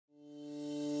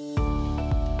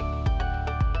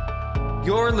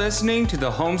You're listening to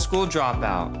The Homeschool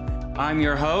Dropout. I'm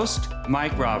your host,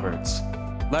 Mike Roberts.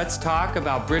 Let's talk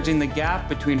about bridging the gap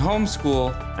between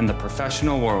homeschool and the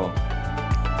professional world.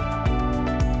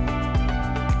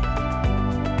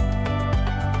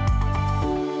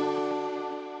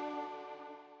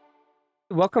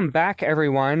 Welcome back,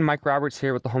 everyone. Mike Roberts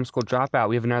here with The Homeschool Dropout.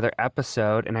 We have another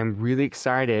episode, and I'm really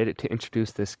excited to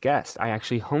introduce this guest. I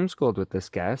actually homeschooled with this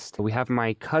guest. We have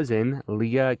my cousin,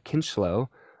 Leah Kinchlow,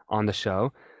 on the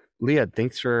show. Leah,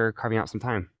 thanks for carving out some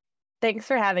time. Thanks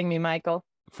for having me, Michael.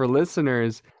 For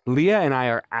listeners, Leah and I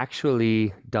are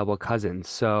actually double cousins.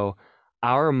 So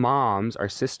our moms are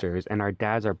sisters and our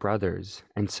dads are brothers.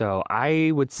 And so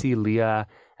I would see Leah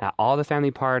at all the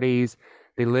family parties.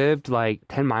 They lived like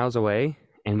 10 miles away,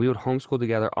 and we would homeschool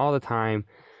together all the time,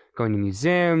 going to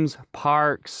museums,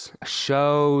 parks,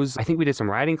 shows. I think we did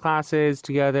some writing classes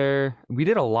together. We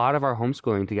did a lot of our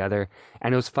homeschooling together,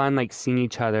 and it was fun like seeing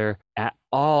each other at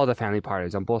all the family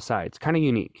parties on both sides. Kind of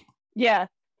unique. Yeah,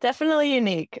 definitely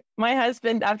unique. My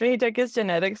husband, after he took his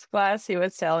genetics class, he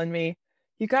was telling me,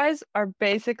 you guys are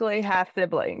basically half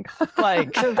siblings.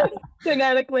 Like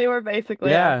genetically, we're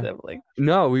basically half siblings.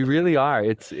 No, we really are.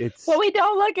 It's. Well, we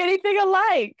don't look anything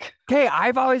alike. Okay,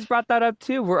 I've always brought that up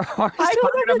too. We're always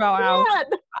talking about how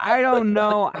I don't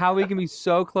know how we can be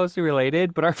so closely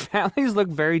related, but our families look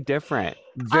very different.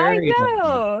 I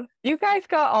know. You guys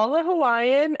got all the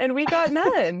Hawaiian and we got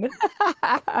none.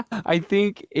 I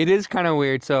think it is kind of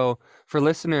weird. So for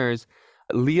listeners,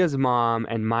 Leah's mom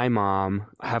and my mom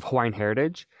have Hawaiian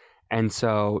heritage. And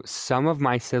so some of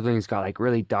my siblings got like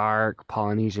really dark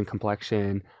Polynesian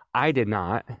complexion. I did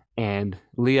not. And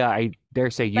Leah, I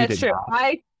dare say you did not. That's true.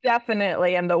 I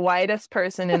definitely am the whitest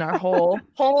person in our whole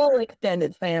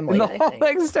extended family.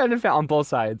 Extended family on both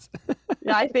sides.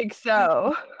 Yeah, I think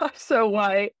so. I'm so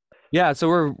white. Yeah, so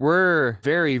we're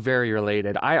very, very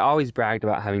related. I always bragged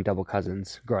about having double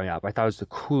cousins growing up. I thought it was the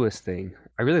coolest thing.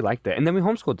 I really liked it. And then we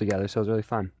homeschooled together, so it was really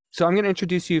fun. So I'm going to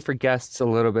introduce you for guests a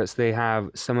little bit so they have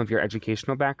some of your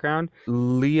educational background.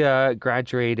 Leah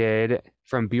graduated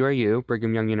from BYU,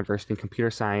 Brigham Young University in computer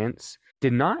science.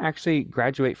 Did not actually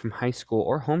graduate from high school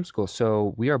or homeschool,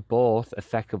 so we are both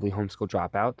effectively homeschool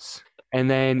dropouts. And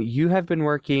then you have been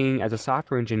working as a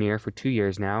software engineer for 2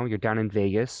 years now. You're down in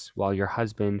Vegas while your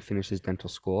husband finishes dental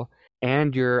school,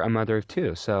 and you're a mother of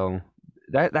two. So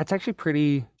that's actually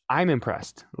pretty, I'm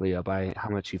impressed, Leah, by how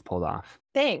much you've pulled off.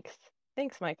 Thanks,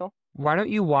 Michael. Why don't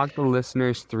you walk the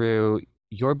listeners through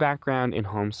your background in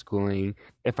homeschooling?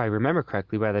 If I remember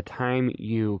correctly, by the time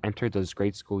you entered those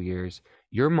grade school years,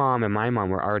 your mom and my mom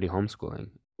were already homeschooling.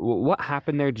 What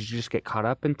happened there? Did you just get caught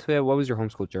up into it? What was your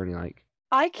homeschool journey like?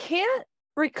 I can't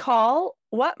recall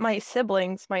what my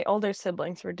older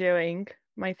siblings were doing,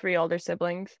 my 3 older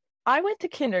siblings. I went to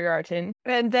kindergarten,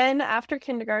 and then after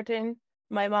kindergarten,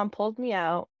 my mom pulled me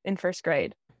out in 1st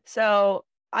grade. So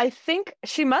I think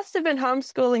she must have been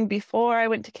homeschooling before I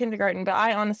went to kindergarten, but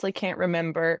I honestly can't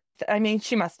remember. I mean,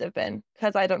 she must have been,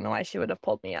 because I don't know why she would have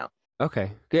pulled me out.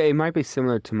 Okay. It might be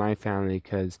similar to my family,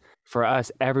 because for us,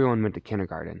 everyone went to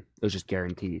kindergarten. It was just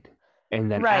guaranteed. And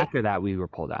then after that, we were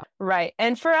pulled out. Right.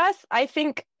 And for us, I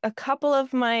think a couple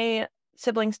of my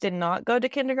siblings did not go to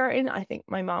kindergarten. I think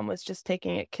my mom was just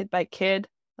taking it kid by kid.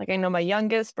 Like I know my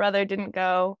youngest brother didn't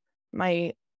go.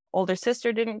 My older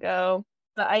sister didn't go.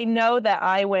 But I know that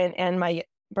I went, and my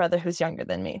brother who's younger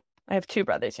than me. I have 2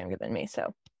 brothers younger than me.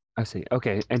 So I see.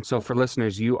 Okay. And so for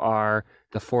listeners, you are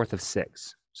the 4th of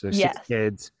 6. So there's 6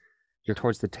 kids. You're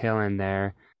towards the tail end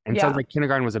there. And it sounds like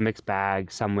kindergarten was a mixed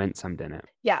bag. Some went, some didn't.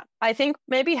 Yeah, I think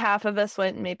maybe half of us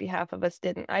went, maybe half of us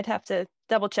didn't. I'd have to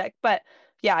double check. But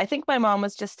yeah, I think my mom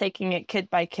was just taking it kid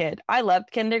by kid. I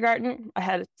loved kindergarten. I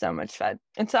had so much fun.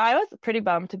 And so I was pretty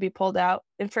bummed to be pulled out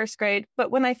in 1st grade. But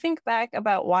when I think back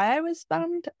about why I was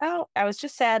bummed out, I was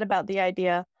just sad about the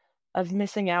idea of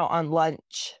missing out on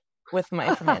lunch with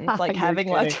my friends, like having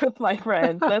lunch with my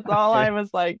friends. That's all I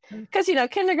was like. Because,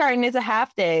 kindergarten is a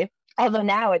half day. Although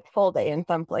now it's full day in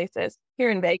some places.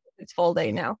 Here in Vegas, it's full day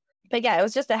now. But yeah, it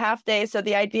was just a half day. So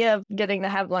the idea of getting to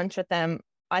have lunch with them,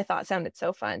 I thought sounded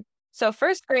so fun. So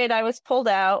 1st grade, I was pulled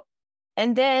out.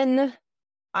 And then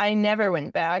I never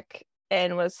went back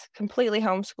and was completely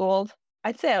homeschooled.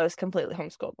 I'd say I was completely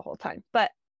homeschooled the whole time.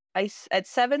 But at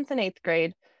 7th and 8th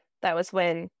grade, that was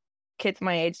when kids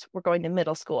my age were going to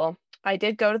middle school. I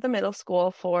did go to the middle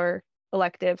school for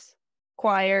electives.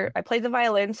 Choir. I played the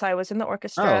violin, so I was in the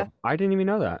orchestra. Oh, I didn't even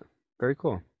know that. Very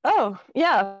cool. Oh,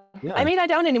 yeah. I mean, I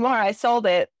don't anymore. I sold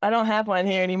it. I don't have one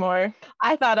here anymore.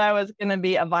 I thought I was going to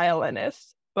be a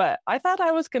violinist, but I thought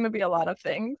I was going to be a lot of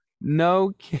things.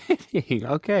 No kidding.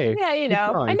 Okay. Yeah, Keep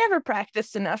I going. never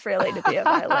practiced enough really to be a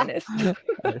violinist.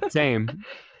 Same.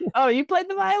 Oh, you played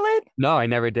the violin? No, I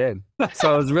never did.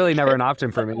 So it was really never an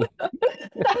option for me.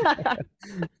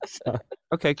 So,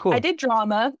 okay, I cool. did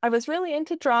drama. I was really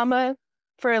into drama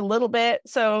for a little bit.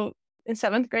 So in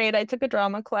seventh grade, I took a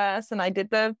drama class and I did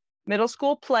the middle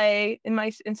school play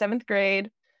in seventh grade.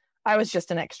 I was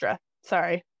just an extra.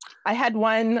 Sorry. I had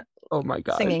one Oh my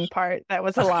singing gosh. part that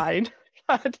was a line.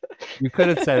 But You could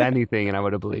have said anything and I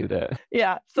would have believed it.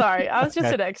 yeah, sorry. I was just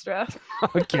Okay. an extra.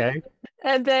 Okay.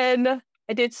 And then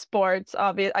I did sports.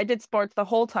 I did sports the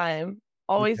whole time,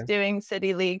 always Okay. doing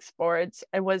city league sports.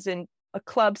 I was in a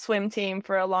club swim team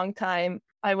for a long time.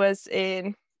 I was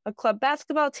in a club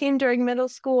basketball team during middle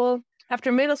school.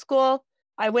 After middle school,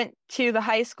 I went to the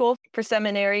high school for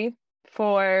seminary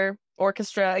for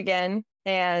orchestra again.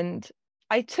 And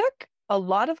I took a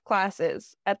lot of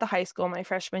classes at the high school my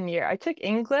freshman year. I took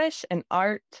English and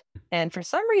art and for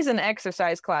some reason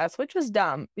exercise class, which was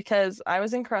dumb because I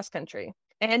was in cross country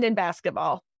and in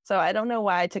basketball. So I don't know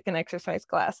why I took an exercise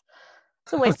class.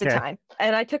 It's a waste of Okay. time.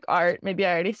 And I took art. Maybe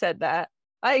I already said that.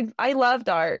 I loved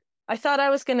art. I thought I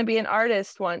was going to be an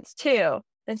artist once too.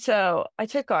 And so I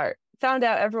took art. Found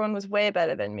out everyone was way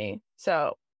better than me.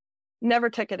 So never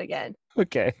took it again.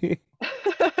 Okay.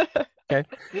 Okay.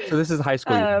 So this is high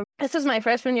school year. This was my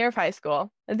freshman year of high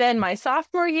school. And then my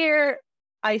sophomore year,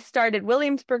 I started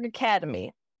Williamsburg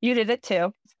Academy. You did it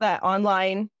too. It's that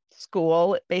online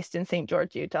school based in St.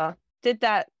 George, Utah. Did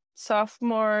that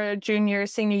sophomore, junior,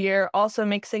 senior year, also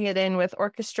mixing it in with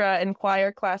orchestra and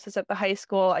choir classes at the high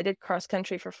school. I did cross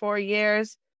country for 4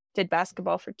 years, did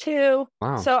basketball for 2.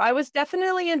 Wow. So I was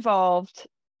definitely involved at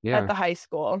Yeah. the high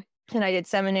school. And I did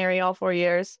seminary all 4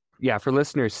 years. Yeah. For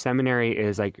listeners, seminary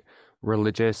is like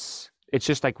religious, it's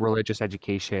just like religious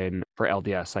education for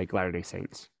LDS, like Latter-day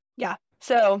Saints. Yeah.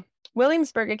 So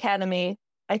Williamsburg Academy,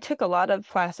 I took a lot of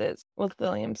classes with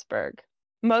Williamsburg,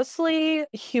 mostly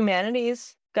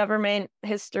humanities, government,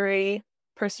 history,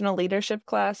 personal leadership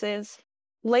classes.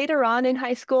 Later on in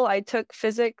high school, I took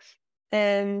physics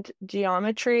and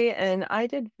geometry, and I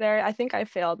think I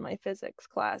failed my physics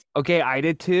class. Okay, I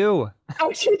did too.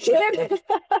 Oh, you did?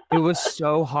 It was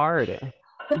so hard.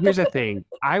 Here's the thing.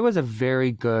 I was a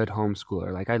very good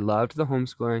homeschooler. Like I loved the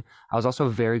homeschooling. I was also a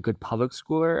very good public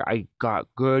schooler. I got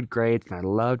good grades and I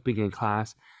loved being in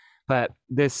class. But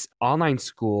this online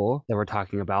school that we're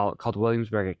talking about called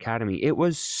Williamsburg Academy, it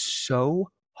was so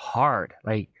hard.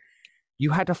 Like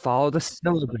you had to follow the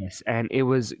syllabus and it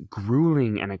was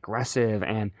grueling and aggressive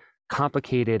and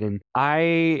complicated. And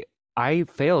I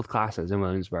failed classes in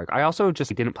Williamsburg. I also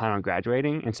just didn't plan on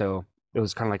graduating, and so it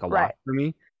was kind of like a loss Right. for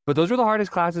me. But those were the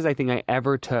hardest classes I think I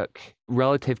ever took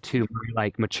relative to my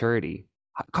like maturity.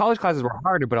 College classes were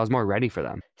harder, but I was more ready for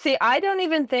them. See, I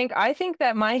think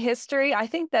that I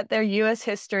think that their US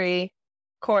history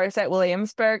course at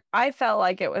Williamsburg, I felt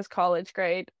like it was college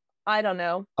grade. I don't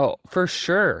know. Oh, for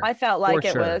sure. I felt For like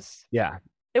sure. Yeah.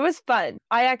 it was fun.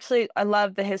 I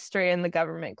love the history and the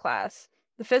government class.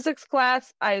 The physics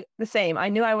class, the same. I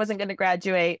knew I wasn't going to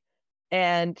graduate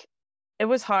and it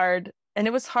was hard. And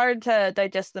it was hard to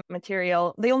digest the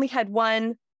material. They only had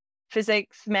one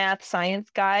physics, math, science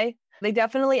guy. They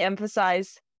definitely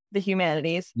emphasize the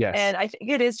humanities. Yes. And I think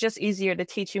it is just easier to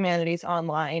teach humanities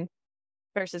online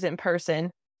versus in person.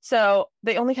 So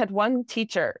they only had one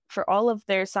teacher for all of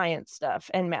their science stuff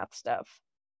and math stuff.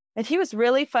 And he was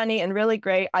really funny and really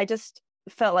great. I just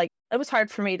felt like it was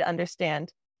hard for me to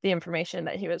understand the information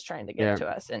that he was trying to Yeah. give to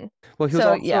us. And Well, he was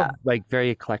so, also yeah. like very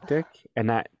eclectic, and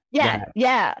that Yeah.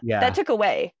 That took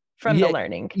away from the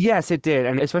learning. Yes, it did.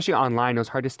 And especially online, it was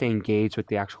hard to stay engaged with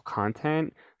the actual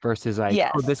content versus like,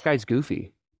 Yes. oh, this guy's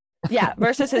goofy. Yeah,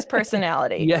 versus his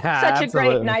personality. Yeah, Such a great,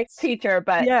 absolutely. nice teacher,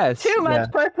 but Yes. too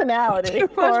much personality. Too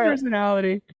much for it.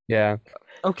 personality. Yeah.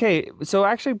 Okay, so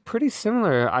actually pretty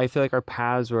similar. I feel like our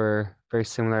paths were very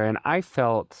similar, and I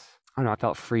felt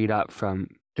freed up from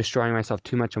destroying myself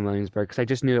too much in Williamsburg because I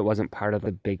just knew it wasn't part of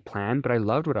the big plan, but I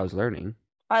loved what I was learning.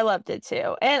 I loved it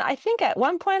too. And I think at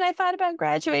one point I thought about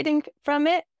graduating from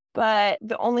it, but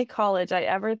the only college I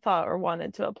ever thought or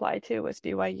wanted to apply to was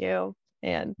BYU.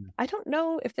 And I don't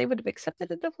know if they would have accepted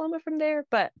a diploma from there,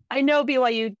 but I know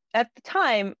BYU at the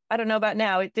time, I don't know about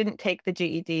now, it didn't take the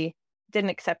GED, didn't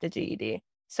accept a GED.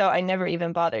 So I never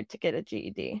even bothered to get a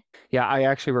GED. Yeah, I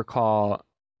actually recall,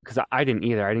 because I didn't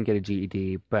either. I didn't get a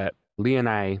GED, but Lee and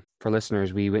I, for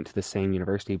listeners, we went to the same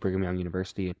university, Brigham Young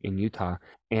University in Utah.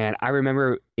 And I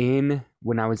remember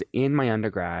when I was in my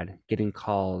undergrad, getting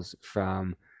calls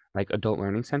from like adult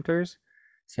learning centers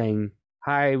saying,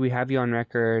 hi, we have you on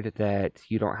record that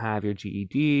you don't have your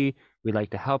GED. We'd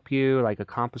like to help you like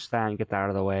accomplish that and get that out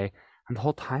of the way. And the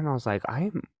whole time I was like, I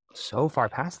am so far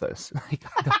past this. Like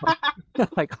I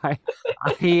don't like I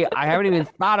haven't even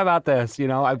thought about this, you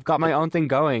know. I've got my own thing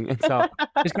going. And so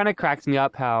it just kind of cracks me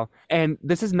up how, and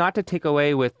this is not to take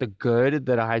away with the good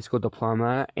that a high school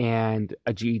diploma and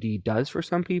a GED does for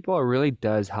some people. It really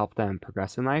does help them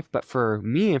progress in life. But for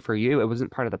me and for you, it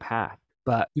wasn't part of the path.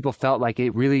 But people felt like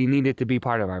it really needed to be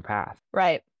part of our path.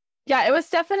 Right. Yeah, it was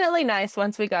definitely nice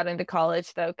once we got into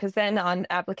college, though, because then on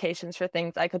applications for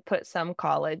things, I could put some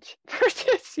college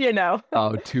versus,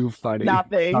 Oh, too funny.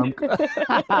 nothing.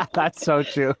 That's so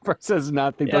true. Versus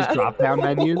nothing. Those Yeah. drop-down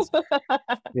menus.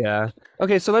 Yeah.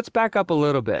 Okay, so let's back up a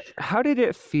little bit. How did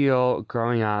it feel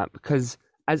growing up? Because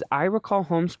as I recall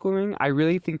homeschooling, I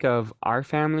really think of our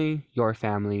family, your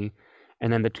family,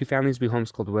 and then the two families we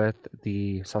homeschooled with,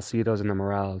 the Salcidos and the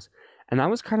Morels. And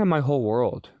that was kind of my whole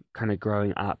world, kind of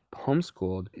growing up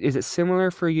homeschooled. Is it similar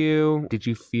for you? Did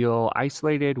you feel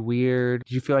isolated, weird?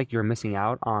 Did you feel like you were missing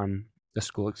out on the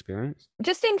school experience?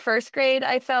 Just in first grade,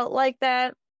 I felt like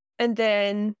that. And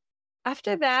then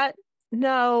after that,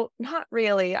 no, not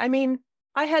really. I mean,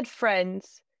 I had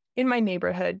friends in my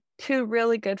neighborhood, two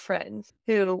really good friends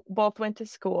who both went to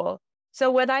school.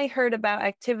 So when I heard about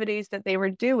activities that they were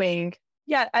doing,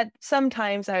 yeah,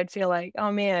 sometimes I would feel like,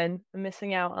 oh man, I'm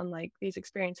missing out on like these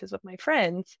experiences with my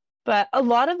friends. But a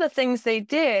lot of the things they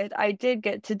did, I did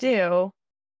get to do.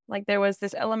 Like there was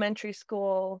this elementary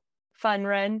school fun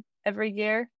run every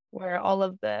year where all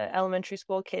of the elementary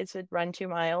school kids would run 2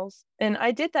 miles. And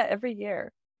I did that every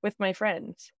year with my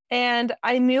friends. And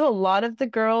I knew a lot of the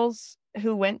girls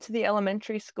who went to the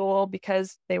elementary school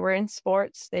because they were in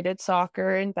sports. They did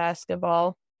soccer and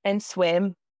basketball and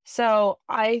swim. So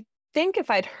I think if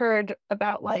I'd heard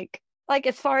about like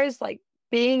as far as like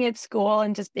being at school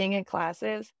and just being in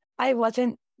classes, I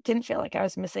didn't feel like I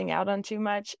was missing out on too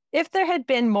much. If there had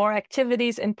been more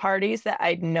activities and parties that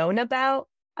I'd known about,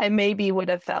 I maybe would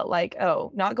have felt like,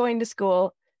 oh, not going to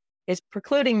school is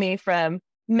precluding me from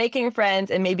making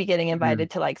friends and maybe getting invited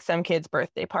to like some kid's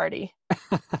birthday party.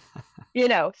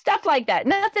 Stuff like that.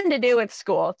 Nothing to do with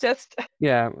school. Just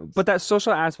Yeah, but that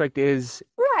social aspect is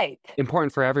right.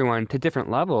 important for everyone to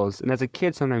different levels. And as a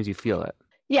kid, sometimes you feel it.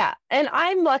 Yeah. And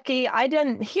I'm lucky I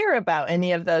didn't hear about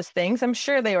any of those things. I'm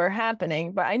sure they were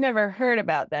happening, but I never heard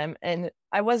about them. And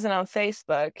I wasn't on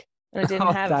Facebook. And I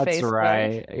didn't have That's Facebook.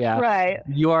 right. Yeah. Right.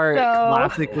 You are So-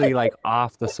 classically like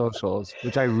off the socials,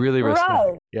 which I really respect.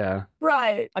 Right. Yeah.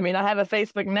 Right. I mean, I have a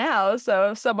Facebook now,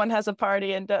 so if someone has a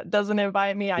party and doesn't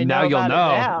invite me, I Now know you'll about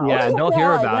know. it now. Yeah, and they'll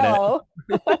hear about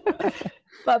it.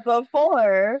 But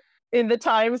before, in the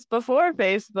times before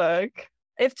Facebook,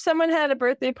 if someone had a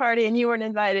birthday party and you weren't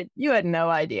invited, you had no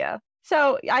idea.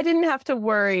 So I didn't have to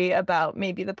worry about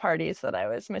maybe the parties that I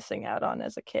was missing out on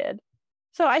as a kid.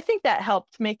 So I think that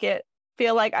helped make it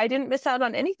feel like I didn't miss out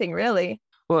on anything, really.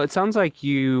 Well, it sounds like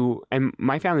you, and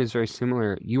my family is very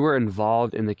similar. You were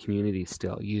involved in the community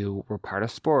still. You were part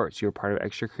of sports. You were part of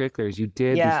extracurriculars. You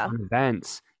did these fun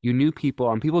events. You knew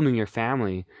people, and people knew your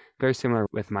family. Very similar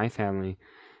with my family.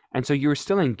 And so you were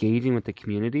still engaging with the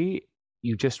community.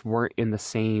 You just weren't in the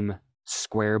same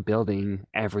square building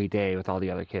every day with all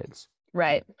the other kids.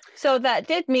 Right. So that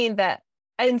did mean that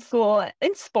in school,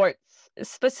 in sports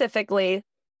specifically,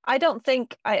 I don't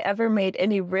think I ever made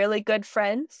any really good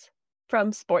friends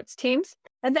from sports teams.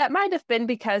 And that might have been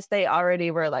because they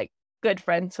already were like good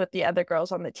friends with the other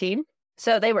girls on the team.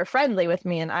 So they were friendly with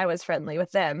me and I was friendly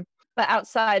with them. But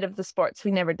outside of the sports,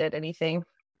 we never did anything.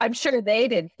 I'm sure they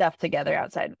did stuff together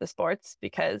outside of the sports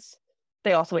because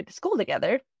they also went to school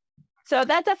together. So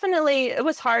that definitely, it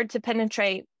was hard to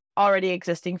penetrate already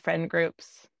existing friend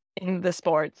groups in the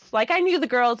sports. Like I knew the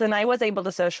girls and I was able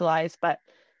to socialize, but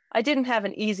I didn't have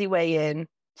an easy way in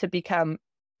to become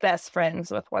best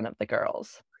friends with one of the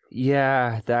girls.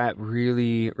 Yeah, that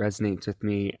really resonates with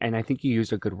me. And I think you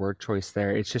used a good word choice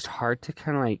there. It's just hard to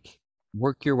kind of like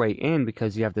work your way in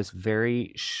because you have this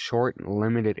very short,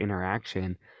 limited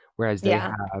interaction, whereas they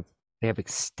have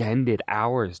extended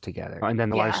hours together and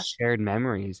then a lot of shared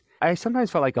memories. I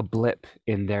sometimes felt like a blip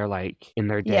in their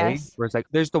day where it's like,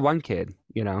 there's the one kid,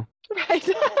 Right.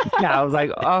 Yeah, I was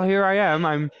like, oh, here I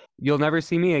am. You'll never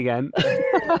see me again.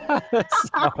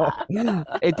 So,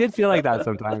 it did feel like that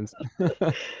sometimes.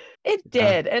 It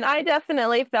did. And I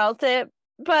definitely felt it.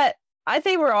 But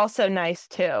they were also nice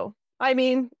too. I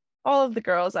mean, all of the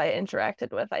girls I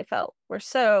interacted with, I felt were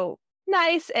so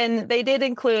nice. And they did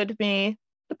include me.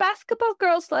 The basketball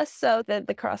girls less so than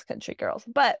the cross country girls.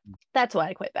 But that's why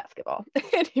I quit basketball.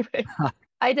 Anyway,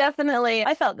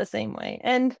 I felt the same way.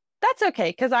 And that's okay,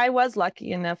 because I was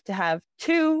lucky enough to have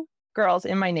two girls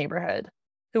in my neighborhood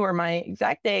who were my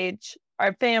exact age.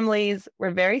 Our families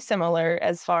were very similar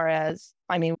as far as,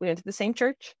 I mean, we went to the same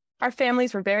church. Our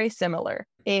families were very similar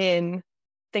in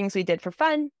things we did for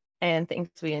fun and things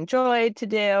we enjoyed to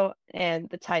do and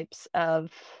the types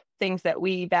of things that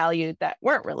we valued that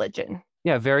weren't religion.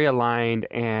 Yeah, very aligned,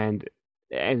 and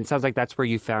it sounds like that's where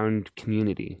you found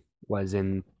community, was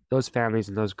in those families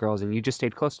and those girls, and you just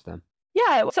stayed close to them.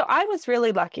 Yeah, so I was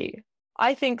really lucky.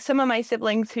 I think some of my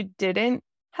siblings who didn't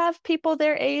have people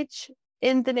their age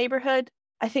in the neighborhood,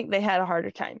 I think they had a harder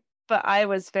time. But I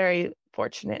was very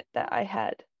fortunate that I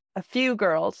had a few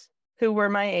girls who were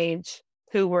my age,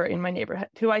 who were in my neighborhood,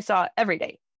 who I saw every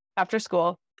day. After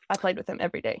school, I played with them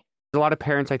every day. A lot of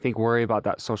parents, I think, worry about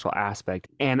that social aspect.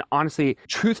 And honestly,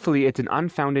 truthfully, it's an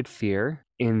unfounded fear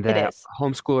in It that is.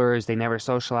 homeschoolers, they never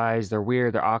socialize, they're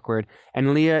weird, they're awkward.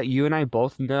 And Leah, you and I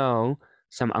both know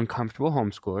some uncomfortable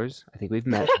homeschoolers. I think we've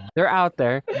met. They're out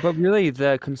there. But really,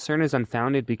 the concern is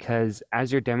unfounded because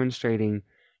as you're demonstrating,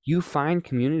 you find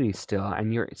community still,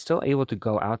 and you're still able to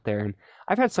go out there. And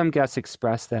I've had some guests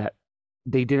express that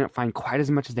they didn't find quite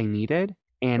as much as they needed.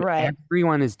 And Right.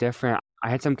 everyone is different. I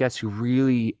had some guests who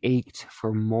really ached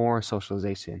for more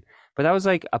socialization, but that was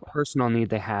like a personal need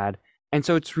they had. And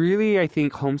so it's really, I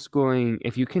think, homeschooling,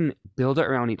 if you can build it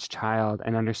around each child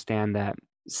and understand that,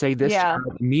 say, this Yeah.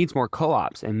 child needs more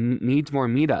co-ops and needs more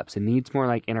meetups and needs more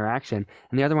like interaction,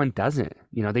 and the other one doesn't.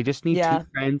 They just need two Yeah.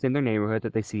 friends in their neighborhood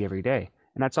that they see every day,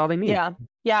 and that's all they need. Yeah.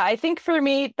 Yeah. I think for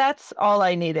me, that's all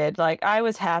I needed. Like, I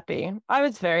was happy. I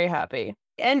was very happy.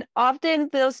 And often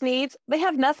those needs, they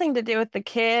have nothing to do with the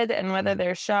kid and whether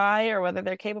they're shy or whether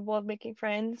they're capable of making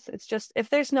friends. It's just if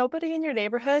there's nobody in your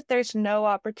neighborhood, there's no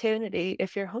opportunity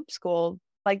if you're homeschooled.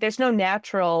 Like, there's no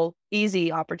natural,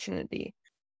 easy opportunity.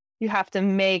 You have to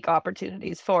make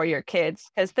opportunities for your kids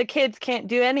because the kids can't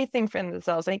do anything for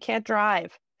themselves. They can't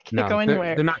drive, can't No, go they're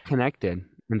anywhere. not connected.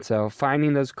 And so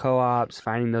finding those co-ops,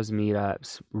 finding those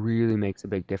meetups really makes a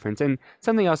big difference. And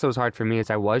something else that was hard for me is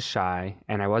I was shy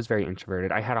and I was very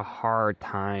introverted. I had a hard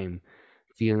time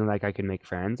feeling like I could make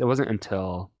friends. It wasn't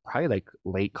until probably like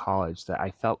late college that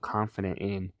I felt confident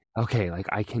in, okay, like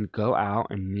I can go out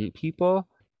and meet people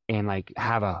and like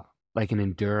have an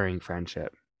enduring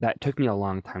friendship. That took me a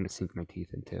long time to sink my teeth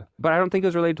into. But I don't think it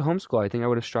was related to homeschool. I think I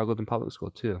would have struggled in public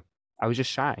school too. I was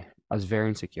just shy. I was very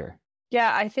insecure.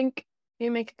 Yeah, I think you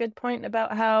make a good point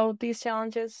about how these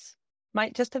challenges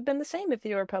might just have been the same if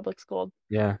you were public schooled.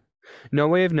 Yeah. No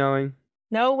way of knowing.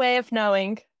 No way of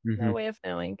knowing. hmm No way of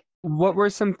knowing. What were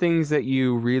some things that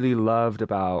you really loved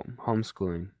about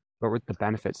homeschooling? What were the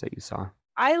benefits that you saw?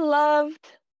 I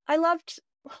loved,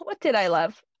 what did I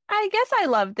love? I guess I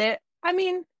loved it. I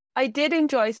mean, I did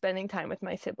enjoy spending time with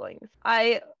my siblings.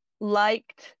 I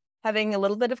liked having a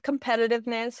little bit of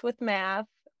competitiveness with math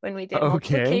when we did Okay.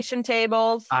 multiplication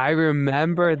tables. I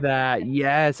remember that.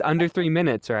 Yes, under 3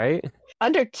 minutes, right?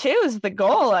 Under two is the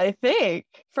goal, I think.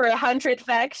 For 100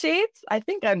 fact sheets, I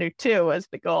think under two was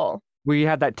the goal. We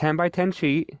had that 10 by 10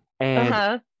 sheet and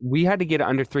Uh-huh. we had to get it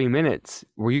under 3 minutes.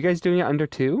 Were you guys doing it under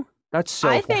two? That's so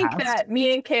I think fast. that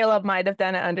me and Caleb might have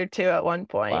done it under two at one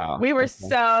point. Wow. We were Okay.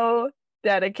 so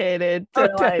dedicated So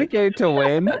to like, dedicated to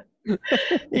win.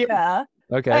 yeah.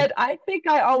 Okay. And I think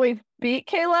I always beat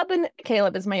Caleb, and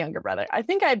Caleb is my younger brother. I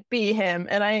think I beat him,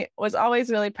 and I was always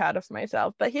really proud of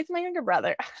myself. But he's my younger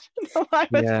brother. So I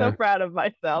was so Yeah. proud of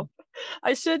myself.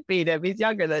 I should beat him. He's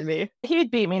younger than me. He'd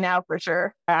beat me now for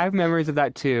sure. I have memories of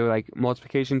that too, like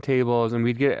multiplication tables, and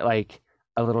we'd get like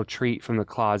a little treat from the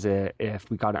closet if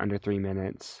we got it under 3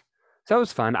 minutes. So that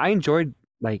was fun. I enjoyed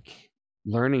like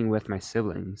learning with my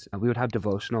siblings. We would have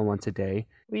devotional once a day.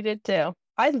 We did too.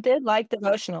 I did like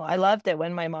devotional. I loved it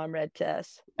when my mom read to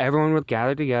us. Everyone would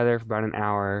gather together for about an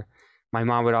hour. My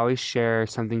mom would always share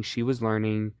something she was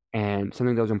learning and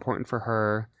something that was important for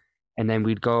her. And then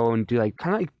we'd go and do like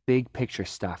kind of like big picture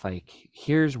stuff. Like,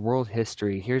 here's world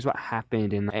history. Here's what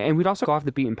happened. And we'd also go off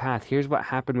the beaten path. Here's what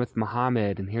happened with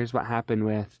Muhammad. And here's what happened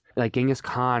with like Genghis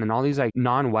Khan and all these like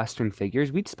non-Western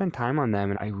figures. We'd spend time on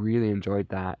them. And I really enjoyed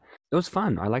that. It was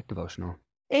fun. I liked devotional.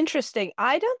 Interesting.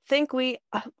 I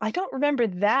don't remember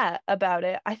that about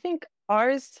it. I think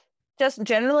ours just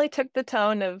generally took the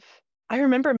tone of, I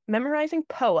remember memorizing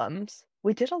poems.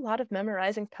 We did a lot of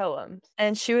memorizing poems,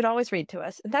 and she would always read to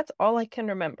us. And that's all I can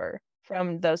remember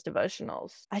from those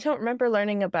devotionals. I don't remember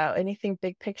learning about anything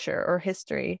big picture or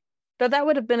history, though that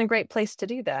would have been a great place to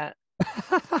do that.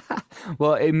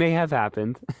 Well, it may have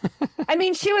happened. I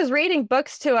mean, she was reading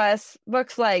books to us,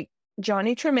 books like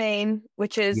Johnny Tremaine,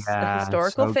 which is a Yeah,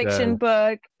 historical so fiction good.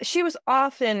 book. She was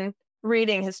often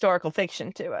reading historical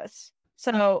fiction to us.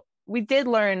 So we did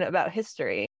learn about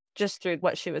history just through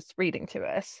what she was reading to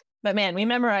us. But man, we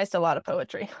memorized a lot of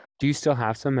poetry. Do you still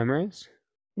have some memories?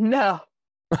 No,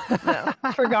 no,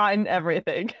 forgotten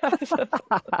everything.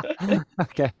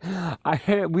 Okay.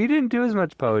 We didn't do as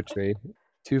much poetry.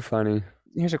 Too funny.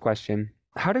 Here's a question.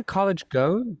 How did college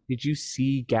go? Did you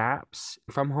see gaps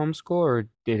from homeschool, or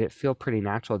did it feel pretty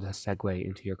natural to segue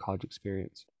into your college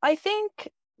experience? I think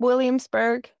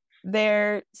Williamsburg,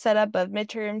 their setup of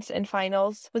midterms and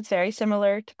finals was very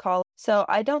similar to college. So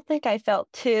I don't think I felt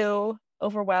too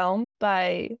overwhelmed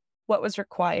by what was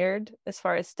required as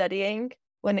far as studying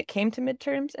when it came to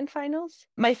midterms and finals.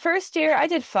 My first year, I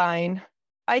did fine.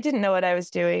 I didn't know what I was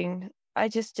doing. I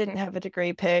just didn't have a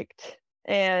degree picked,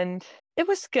 and it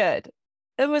was good.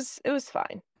 It was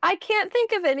fine. I can't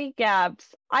think of any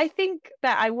gaps. I think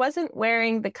that I wasn't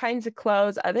wearing the kinds of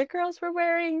clothes other girls were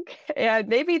wearing, and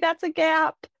maybe that's a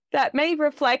gap that may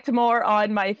reflect more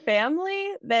on my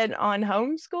family than on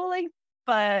homeschooling.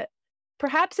 But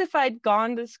perhaps if I'd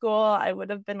gone to school, I would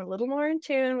have been a little more in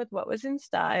tune with what was in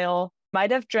style,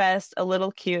 might have dressed a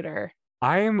little cuter.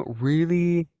 I am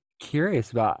really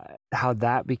curious about how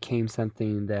that became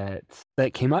something that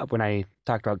came up when I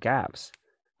talked about gaps.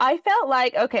 I felt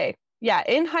like, okay, yeah,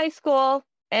 in high school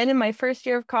and in my first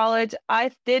year of college,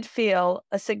 I did feel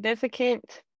a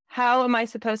significant, how am I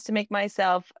supposed to make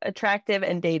myself attractive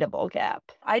and dateable gap.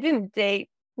 I didn't date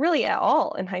really at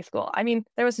all in high school. I mean,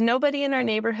 there was nobody in our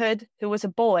neighborhood who was a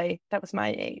boy that was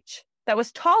my age, that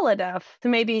was tall enough to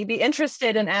maybe be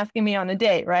interested in asking me on a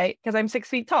date, right? Because I'm 6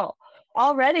 feet tall.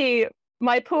 Already,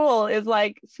 my pool is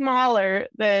like smaller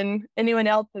than anyone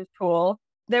else's pool.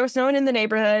 There was no one in the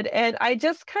neighborhood, and I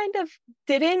just kind of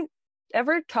didn't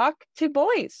ever talk to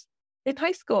boys in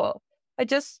high school. I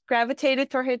just gravitated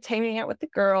towards hanging out with the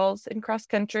girls in cross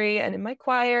country and in my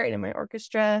choir and in my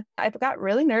orchestra. I got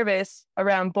really nervous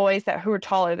around boys who were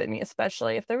taller than me,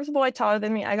 especially. If there was a boy taller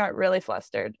than me, I got really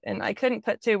flustered, and I couldn't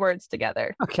put two words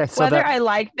together. Okay, so whether I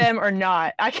liked them or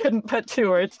not, I couldn't put two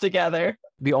words together.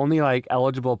 The only like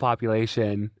eligible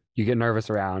population you get nervous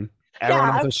around. Everyone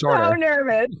else is shorter. So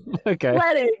nervous. Okay.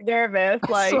 Sweating, nervous.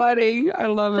 Sweating. I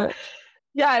love it.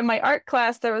 Yeah, in my art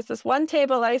class, there was this one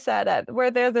table I sat at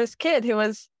where there's this kid who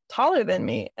was taller than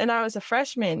me, and I was a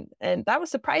freshman. And that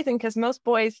was surprising because most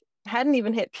boys hadn't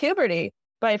even hit puberty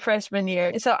by freshman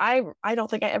year. So I don't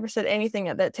think I ever said anything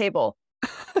at that table.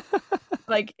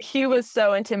 Like, he was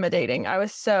so intimidating. I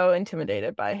was so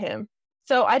intimidated by him.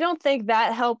 So I don't think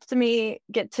that helped me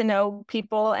get to know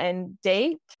people and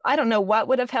date. I don't know what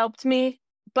would have helped me,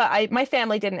 but my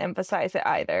family didn't emphasize it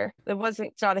either.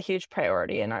 It's not a huge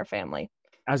priority in our family.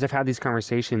 As I've had these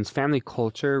conversations, family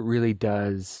culture really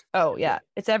does. Oh, yeah.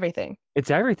 It's everything. It's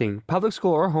everything. Public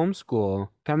school or homeschool,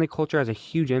 family culture has a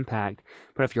huge impact.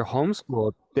 But if you're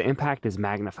homeschooled, the impact is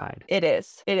magnified. It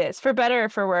is. It is. For better or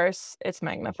for worse, it's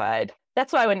magnified.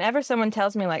 That's why whenever someone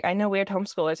tells me, like, I know weird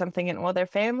homeschoolers, I'm thinking, well, their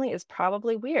family is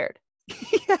probably weird.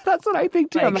 Yeah, that's what I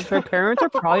think too. I'm like, their parents are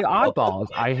probably oddballs.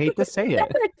 I hate to say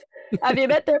it. Have you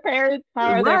met their parents?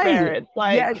 How are their parents?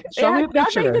 Like, yeah, show me a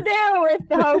nothing picture. to do with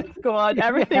the homeschool and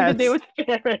everything to do with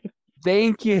parents.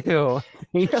 Thank you.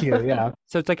 Thank you. Yeah.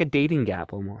 So it's like a dating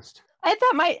gap almost. I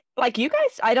thought you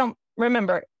guys, I don't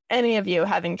remember any of you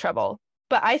having trouble,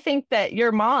 but I think that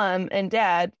your mom and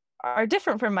dad are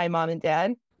different from my mom and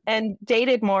dad and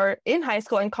dated more in high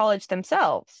school and college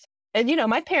themselves. And,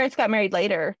 my parents got married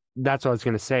later. That's what I was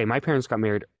going to say. My parents got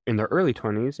married in their early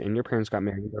 20s and your parents got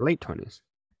married in their late 20s.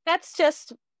 That's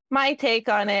just my take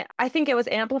on it. I think it was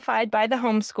amplified by the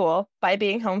homeschool, by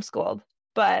being homeschooled.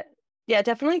 But yeah,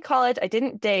 definitely college. I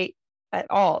didn't date at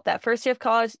all. That first year of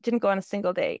college, didn't go on a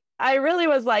single date. I really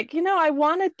was like, I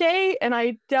want to date and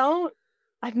I've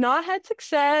not had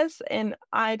success and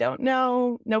I don't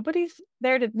know. Nobody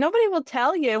will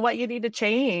tell you what you need to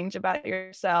change about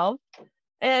yourself.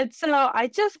 And so I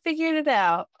just figured it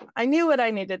out. I knew what I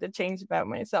needed to change about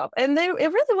myself. And it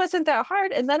really wasn't that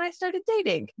hard. And then I started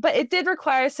dating. But it did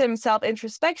require some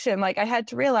self-introspection. Like, I had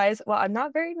to realize, well, I'm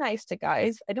not very nice to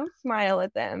guys. I don't smile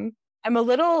at them. I'm a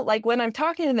little, like, when I'm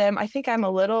talking to them, I think I'm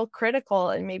a little critical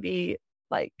and maybe,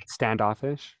 like...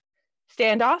 Standoffish,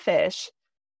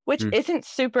 which isn't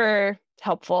super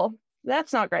helpful.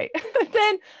 That's not great. But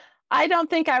then I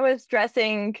don't think I was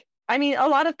dressing... I mean, a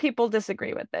lot of people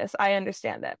disagree with this. I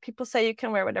understand that. People say you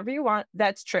can wear whatever you want.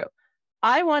 That's true.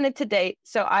 I wanted to date,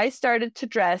 so I started to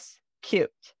dress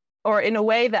cute or in a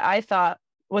way that I thought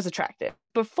was attractive.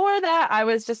 Before that, I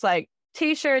was just like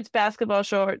t-shirts, basketball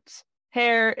shorts,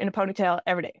 hair in a ponytail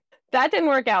every day. That didn't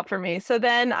work out for me. So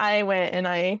then I went and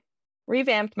I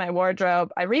revamped my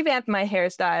wardrobe. I revamped my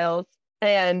hairstyles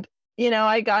and,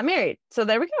 I got married. So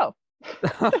there we go.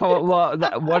 Well,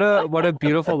 what a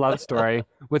beautiful love story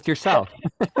with yourself.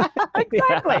 Yeah.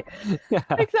 Exactly. Yeah.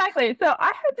 Exactly. So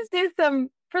I had to do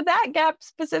for that gap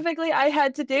specifically, I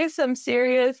had to do some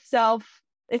serious self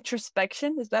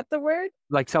introspection. Is that the word?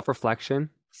 Like self-reflection.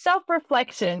 Self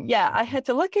reflection. Yeah. I had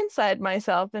to look inside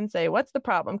myself and say, what's the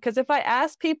problem? Because if I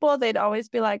asked people, they'd always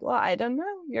be like, well, I don't know.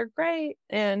 You're great.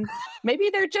 And maybe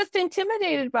they're just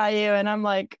intimidated by you. And I'm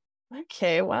like,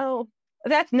 okay, well,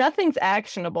 nothing's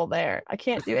actionable there. I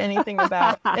can't do anything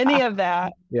about any of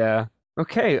that. Yeah.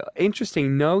 Okay,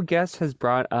 interesting. No guest has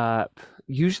brought up.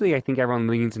 Usually, I think everyone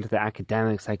leans into the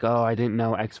academics, like, oh, I didn't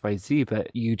know XYZ,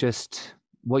 but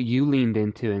what you leaned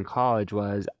into in college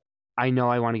was, I know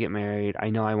I want to get married. I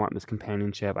know I want this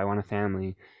companionship. I want a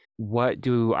family. What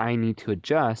do I need to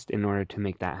adjust in order to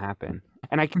make that happen?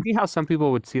 And I can see how some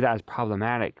people would see that as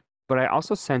problematic, but I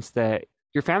also sense that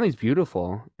your family's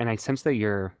beautiful, and I sense that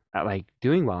you're like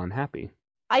doing well and happy.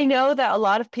 I know that a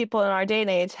lot of people in our day and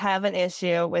age have an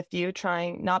issue with you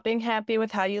not being happy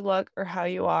with how you look or how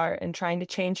you are and trying to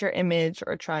change your image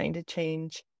or trying to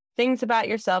change things about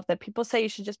yourself that people say you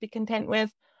should just be content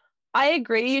with. I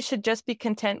agree, you should just be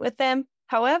content with them.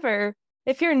 However,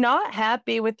 if you're not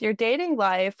happy with your dating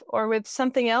life or with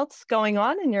something else going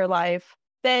on in your life,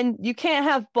 then you can't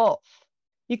have both.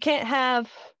 You can't have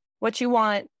what you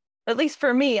want. At least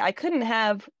for me, I couldn't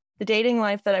have the dating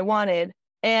life that I wanted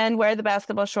and wear the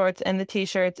basketball shorts and the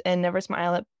t-shirts and never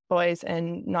smile at boys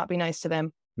and not be nice to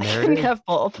them. I There it couldn't is. have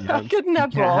both. I Yeah, couldn't you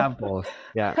have can't both. have both.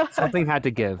 Yeah, something had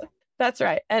to give. That's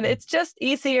right. And it's just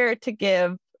easier to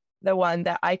give the one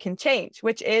that I can change,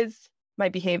 which is my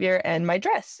behavior and my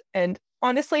dress. And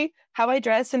honestly, how I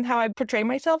dress and how I portray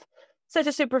myself, such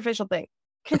a superficial thing.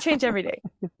 Can change every day.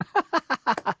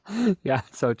 Yeah,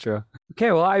 so true.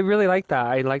 Okay, well, I really like that.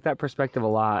 I like that perspective a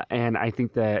lot. And I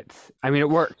think that, I mean, it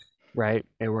worked, right?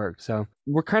 It worked. So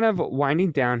we're kind of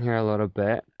winding down here a little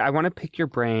bit. I want to pick your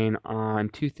brain on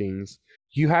two things.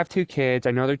 You have two kids.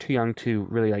 I know they're too young to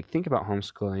really like think about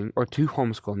homeschooling or to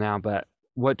homeschool now, but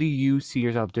what do you see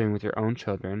yourself doing with your own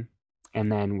children?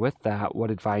 And then with that,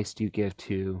 what advice do you give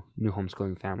to new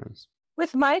homeschooling families?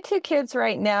 With my two kids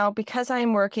right now, because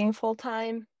I'm working full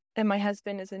time and my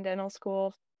husband is in dental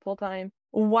school full time,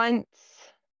 once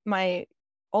my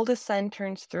oldest son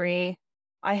turns 3,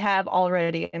 I have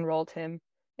already enrolled him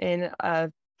in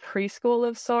a preschool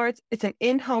of sorts. It's an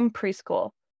in-home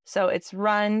preschool. So it's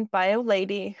run by a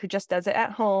lady who just does it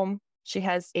at home. She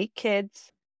has 8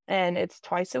 kids and it's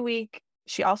twice a week.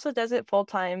 She also does it full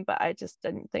time, but I just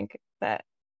didn't think that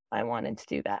I wanted to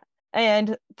do that.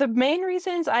 And the main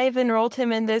reasons I've enrolled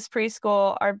him in this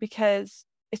preschool are because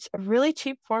it's a really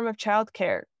cheap form of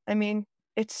childcare. I mean,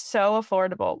 it's so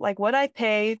affordable. Like what I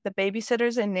pay the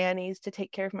babysitters and nannies to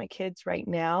take care of my kids right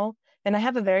now, and I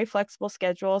have a very flexible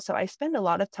schedule, so I spend a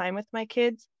lot of time with my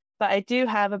kids, but I do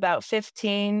have about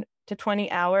 15 to 20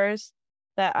 hours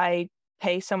that I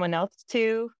pay someone else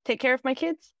to take care of my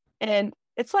kids. And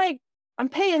it's like I'm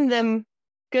paying them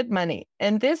good money.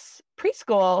 And this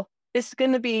preschool is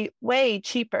going to be way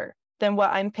cheaper than what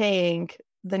I'm paying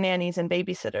the nannies and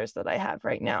babysitters that I have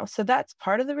right now. So that's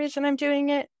part of the reason I'm doing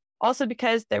it. Also,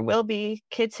 because there will be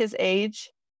kids his age.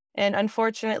 And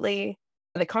unfortunately,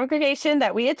 the congregation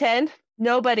that we attend,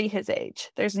 nobody his age.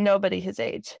 There's nobody his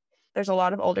age. There's a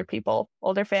lot of older people,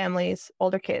 older families,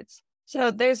 older kids.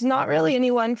 So there's not really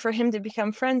anyone for him to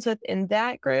become friends with in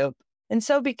that group. And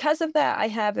so because of that, I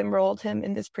have enrolled him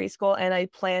in this preschool and I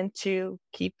plan to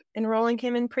keep enrolling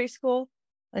him in preschool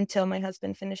until my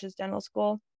husband finishes dental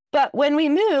school. But when we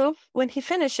move, when he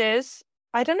finishes,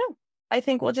 I don't know. I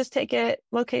think we'll just take it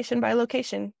location by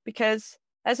location because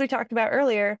as we talked about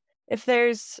earlier,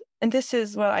 and this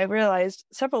is what I realized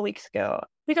several weeks ago,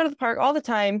 we go to the park all the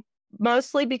time,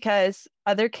 mostly because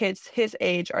other kids his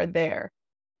age are there.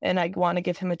 And I want to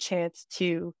give him a chance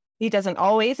he doesn't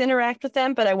always interact with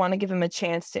them, but I want to give him a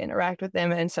chance to interact with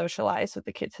them and socialize with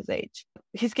the kids his age.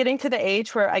 He's getting to the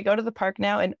age where I go to the park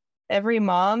now and every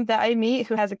mom that I meet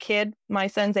who has a kid my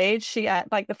son's age,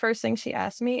 the first thing she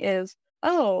asks me is,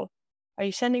 oh, are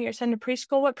you sending your son to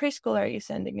preschool? What preschool are you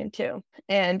sending him to?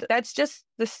 And that's just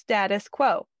the status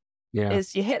quo Yeah.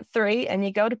 is you hit 3 and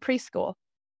you go to preschool.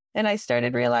 And I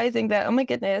started realizing that, oh my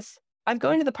goodness, I'm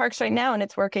going to the parks right now and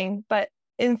it's working, but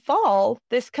in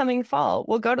this coming fall,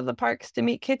 we'll go to the parks to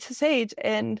meet kids his age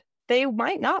and they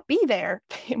might not be there.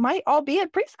 They might all be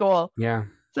at preschool. Yeah.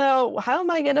 So how am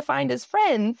I going to find his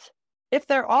friends if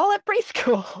they're all at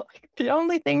preschool? The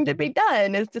only thing to be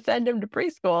done is to send him to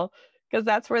preschool because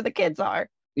that's where the kids are.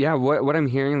 Yeah, what I'm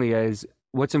hearing, Leah, is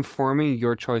what's informing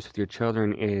your choice with your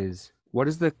children is what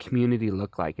does the community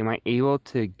look like? Am I able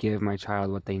to give my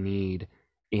child what they need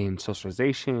in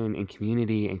socialization, in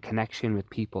community, and connection with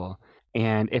people?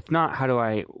 And if not,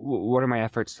 what are my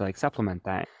efforts to like supplement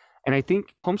that? And I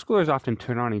think homeschoolers often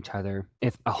turn on each other.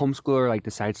 If a homeschooler like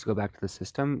decides to go back to the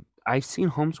system, I've seen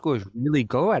homeschoolers really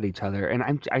go at each other, and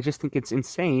I just think it's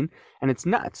insane and it's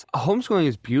nuts. Homeschooling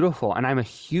is beautiful, and I'm a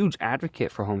huge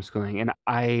advocate for homeschooling, and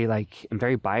I like am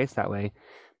very biased that way.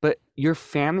 But your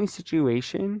family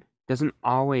situation doesn't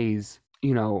always,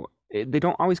 they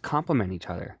don't always complement each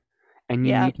other. And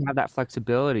you Yeah. need to have that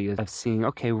flexibility of seeing,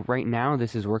 okay, right now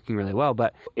this is working really well.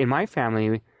 But in my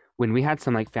family, when we had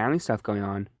some like family stuff going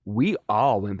on, we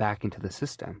all went back into the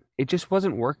system. It just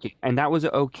wasn't working. And that was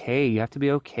okay. You have to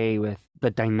be okay with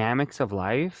the dynamics of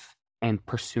life and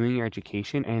pursuing your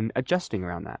education and adjusting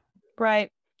around that.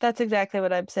 Right. That's exactly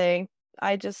what I'm saying.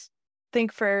 I just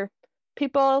think for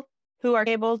people who are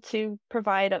able to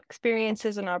provide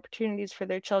experiences and opportunities for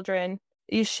their children,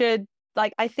 you should,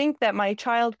 like, I think that my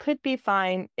child could be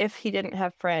fine if he didn't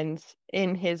have friends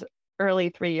in his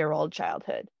early 3-year-old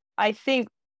childhood. I think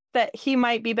that he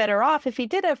might be better off if he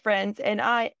did have friends, and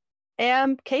I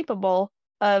am capable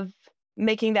of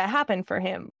making that happen for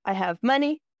him. I have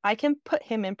money, I can put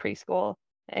him in preschool.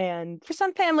 And for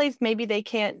some families, maybe they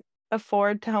can't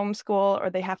afford to homeschool or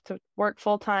they have to work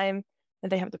full time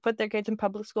and they have to put their kids in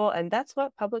public school. And that's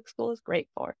what public school is great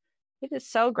for. It is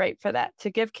so great for that, to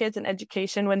give kids an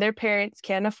education when their parents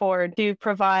can't afford to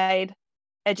provide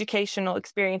educational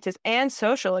experiences and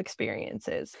social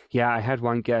experiences. Yeah, I had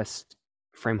one guest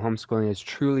frame homeschooling as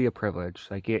truly a privilege.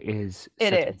 Like it is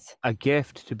It such is. a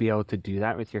gift to be able to do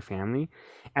that with your family.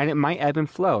 And it might ebb and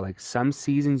flow. Like some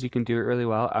seasons you can do it really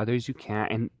well, others you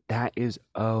can't. And that is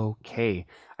okay.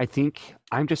 I think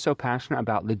I'm just so passionate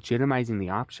about legitimizing the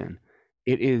option.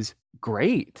 It is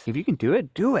great. If you can do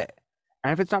it, do it.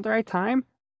 And if it's not the right time,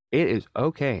 it is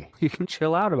okay. You can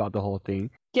chill out about the whole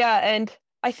thing. Yeah. And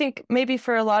I think maybe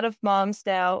for a lot of moms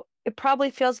now, it probably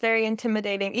feels very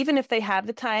intimidating, even if they have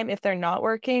the time, if they're not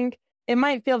working. It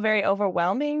might feel very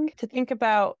overwhelming to think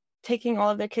about taking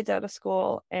all of their kids out of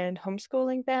school and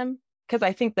homeschooling them, because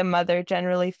I think the mother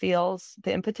generally feels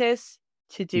the impetus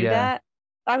to do Yeah. that.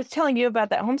 I was telling you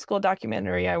about that homeschool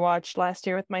documentary I watched last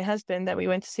year with my husband that we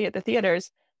went to see at the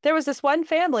theaters. There was this one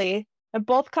family, and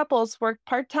both couples worked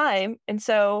part-time. And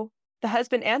so the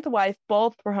husband and the wife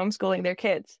both were homeschooling their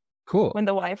kids. Cool. When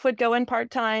the wife would go in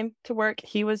part-time to work,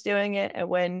 he was doing it. And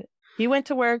when he went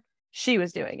to work, she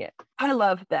was doing it. I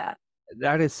love that.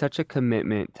 That is such a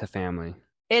commitment to family.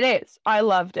 It is. I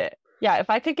loved it. Yeah, if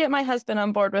I could get my husband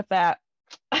on board with that,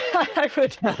 I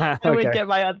would Okay. get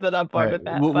my husband on All board right. with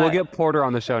that. We'll get Porter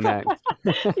on the show next.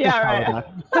 Yeah,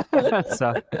 right.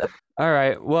 So, all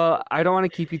right. Well, I don't want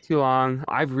to keep you too long.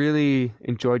 I've really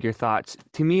enjoyed your thoughts.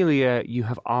 To me, Leah, you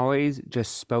have always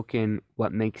just spoken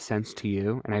what makes sense to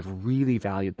you, and I've really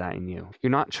valued that in you.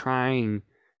 You're not trying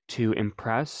to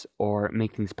impress or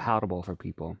make things palatable for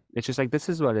people. It's just like, this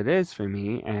is what it is for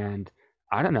me, and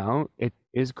I don't know, it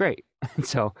is great. And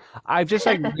so I've just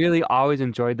like really always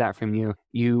enjoyed that from you.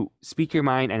 You speak your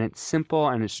mind, and it's simple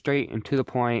and it's straight and to the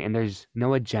point, and there's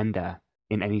no agenda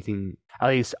in anything, at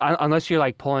least unless you're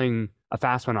like pulling a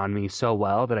fast one on me so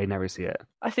well that I never see it.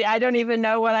 See, I don't even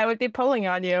know what I would be pulling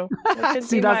on you.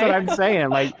 See, that's what I'm saying.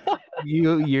 Like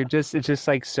it's just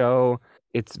like so,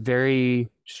 it's very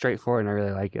straightforward, and I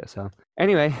really like it. So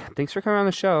anyway, thanks for coming on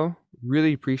the show.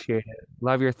 Really appreciate it.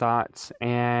 Love your thoughts.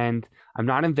 And I'm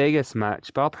not in Vegas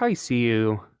much, but I'll probably see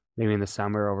you maybe in the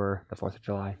summer over the 4th of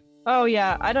July. Oh,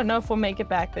 yeah. I don't know if we'll make it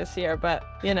back this year, but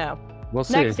We'll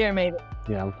see. next year maybe.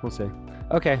 Yeah, we'll see.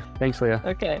 Okay. Thanks, Leah.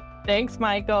 Okay. Thanks,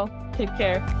 Michael. Take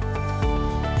care.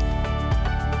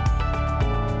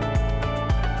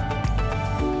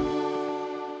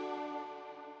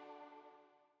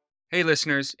 Hey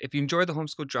listeners, if you enjoy the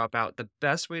Homeschool Dropout, the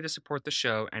best way to support the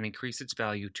show and increase its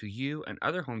value to you and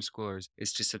other homeschoolers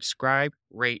is to subscribe,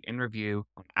 rate, and review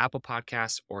on Apple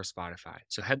Podcasts or Spotify.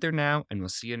 So head there now, and we'll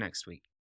see you next week.